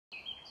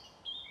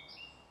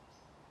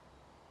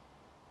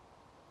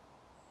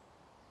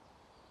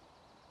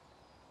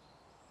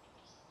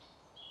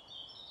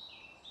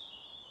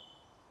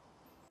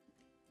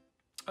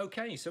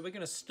Okay, so we're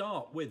going to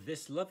start with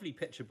this lovely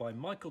picture by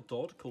Michael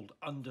Dodd called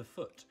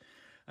Underfoot.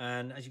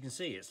 And as you can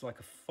see, it's like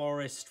a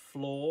forest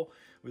floor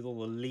with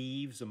all the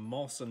leaves and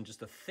moss and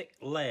just a thick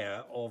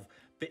layer of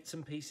bits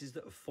and pieces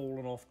that have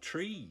fallen off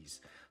trees.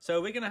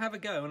 So we're going to have a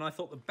go, and I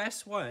thought the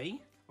best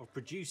way of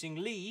producing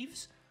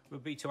leaves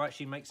would be to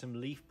actually make some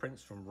leaf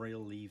prints from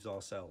real leaves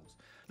ourselves.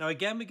 Now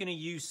again, we're going to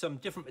use some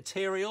different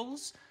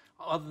materials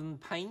other than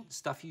paint,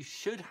 stuff you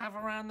should have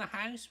around the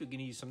house. We're going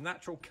to use some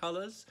natural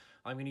colours.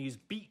 I'm going to use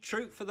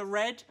beetroot for the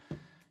red.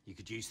 You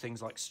could use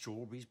things like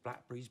strawberries,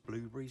 blackberries,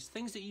 blueberries,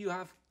 things that you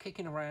have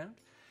kicking around.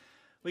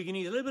 We can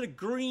use a little bit of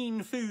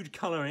green food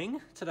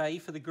colouring today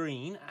for the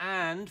green,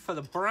 and for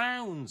the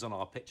browns on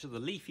our picture, the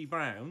leafy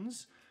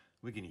browns,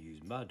 we're going to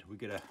use mud. We're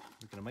going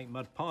to make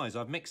mud pies.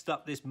 I've mixed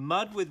up this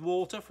mud with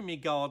water from your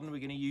garden. We're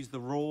going to use the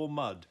raw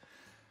mud.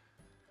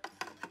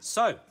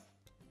 So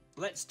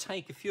let's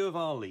take a few of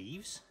our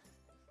leaves.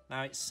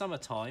 Now it's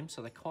summertime,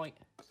 so they're quite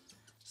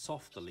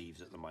soft, the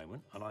leaves at the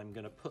moment, and I'm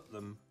going to put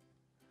them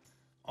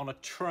on a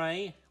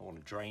tray or on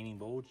a draining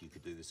board. You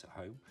could do this at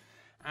home.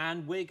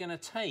 And we're going to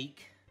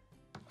take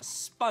a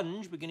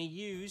sponge. We're going to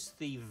use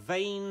the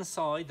vein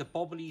side, the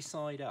bobbly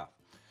side up.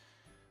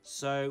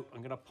 So I'm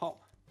going to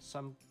pop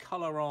some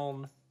colour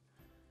on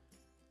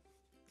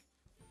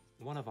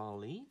one of our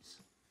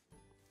leaves,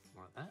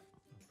 like that.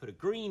 Put a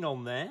green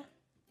on there.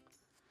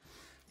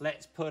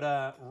 Let's put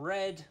a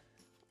red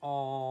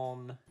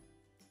on,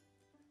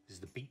 this is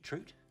the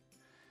beetroot.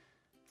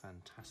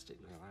 Fantastic,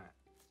 look at that.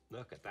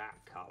 Look at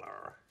that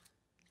colour.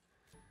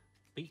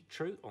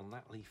 Beetroot on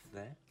that leaf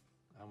there.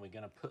 And we're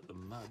going to put the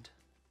mud,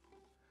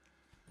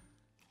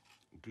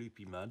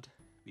 gloopy mud,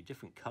 be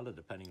different colour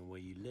depending on where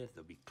you live.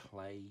 There'll be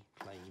clayey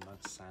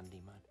mud,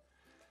 sandy mud.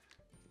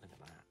 Look at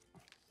that.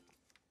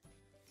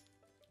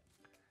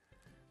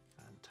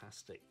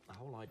 Fantastic. The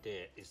whole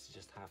idea is to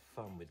just have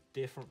fun with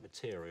different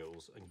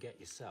materials and get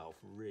yourself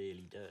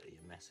really dirty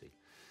and messy.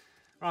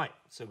 Right,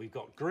 so we've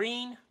got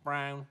green,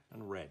 brown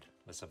and red.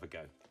 Let's have a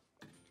go.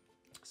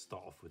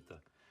 Start off with the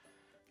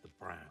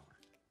brown.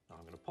 Now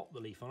I'm going to pop the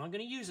leaf on. I'm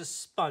going to use a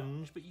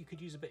sponge, but you could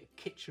use a bit of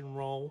kitchen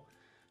roll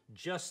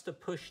just to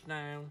push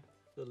down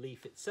the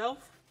leaf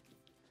itself.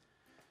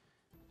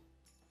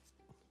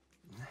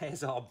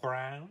 There's our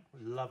brown,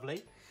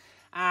 lovely.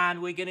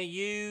 And we're going to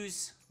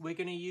use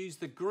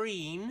the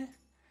green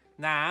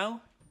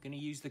now. We're going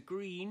to use the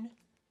green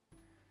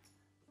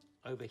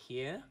over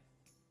here.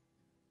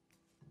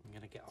 I'm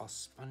going to get our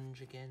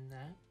sponge again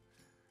now.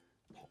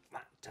 Pop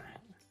that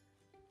down.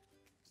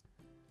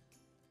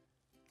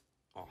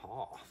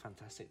 Aha,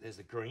 fantastic. There's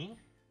the green.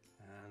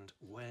 And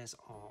where's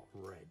our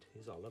red?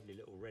 Here's our lovely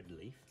little red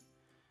leaf.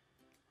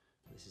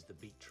 This is the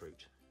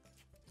beetroot.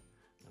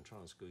 I'm going to try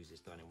and squeeze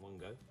this down in one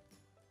go. And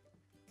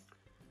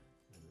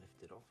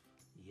lift it off.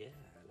 Yeah,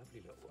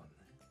 lovely little one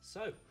there.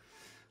 So,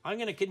 I'm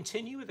going to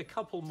continue with a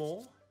couple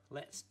more.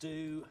 Let's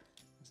do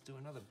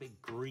another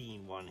big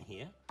green one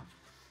here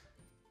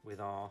with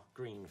our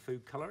green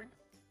food colouring.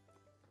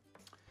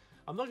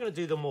 I'm not going to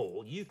do them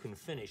all. You can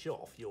finish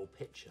off your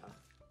picture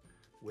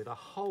with a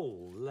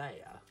whole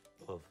layer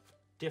of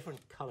different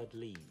coloured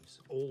leaves,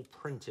 all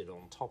printed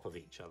on top of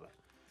each other.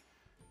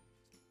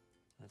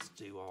 Let's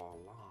do our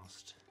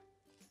last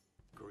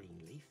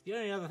green leaf. The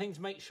only other thing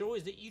to make sure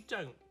is that you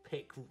don't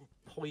pick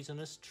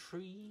poisonous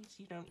trees.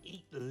 You don't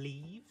eat the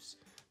leaves.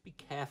 Be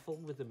careful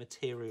with the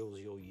materials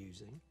you're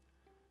using.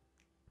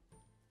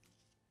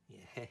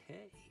 Yeah,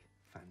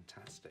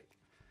 fantastic.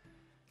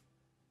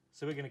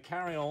 So we're going to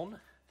carry on,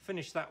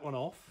 finish that one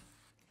off.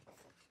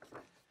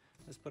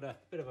 Let's put a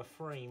bit of a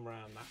frame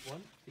around that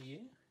one for you.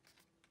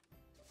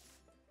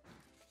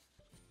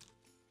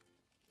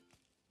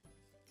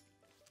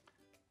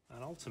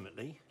 And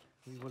ultimately,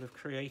 we would have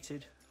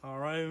created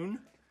our own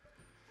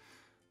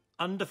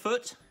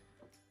Underfoot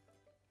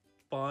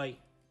by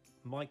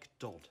Mike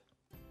Dodd.